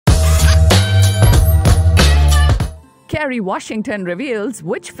Kerry Washington reveals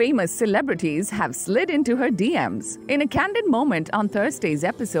which famous celebrities have slid into her DMs. In a candid moment on Thursday's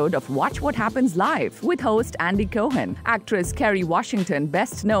episode of Watch What Happens Live with host Andy Cohen, actress Kerry Washington,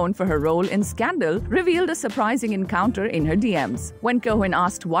 best known for her role in Scandal, revealed a surprising encounter in her DMs. When Cohen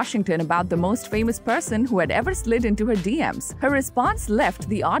asked Washington about the most famous person who had ever slid into her DMs, her response left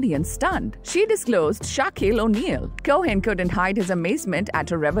the audience stunned. She disclosed Shaquille O'Neal. Cohen couldn't hide his amazement at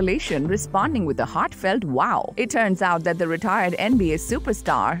her revelation, responding with a heartfelt wow. It turns out that the retired NBA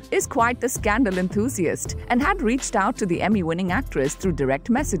superstar is quite the Scandal enthusiast and had reached out to the Emmy-winning actress through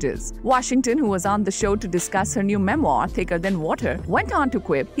direct messages. Washington, who was on the show to discuss her new memoir, Thicker Than Water, went on to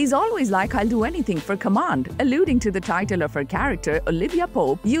quip, "He's always like, I'll do anything for command," alluding to the title of her character Olivia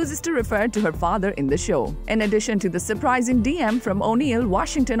Pope uses to refer to her father in the show. In addition to the surprising DM from O'Neal,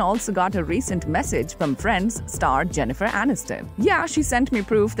 Washington also got a recent message from Friends star Jennifer Aniston. "Yeah, she sent me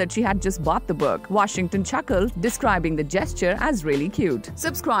proof that she had just bought the book," Washington chuckled, describing the gesture as really cute.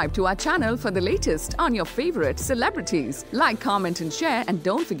 Subscribe to our channel for the latest on your favorite celebrities. Like, comment and share, and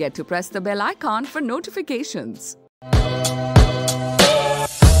don't forget to press the bell icon for notifications.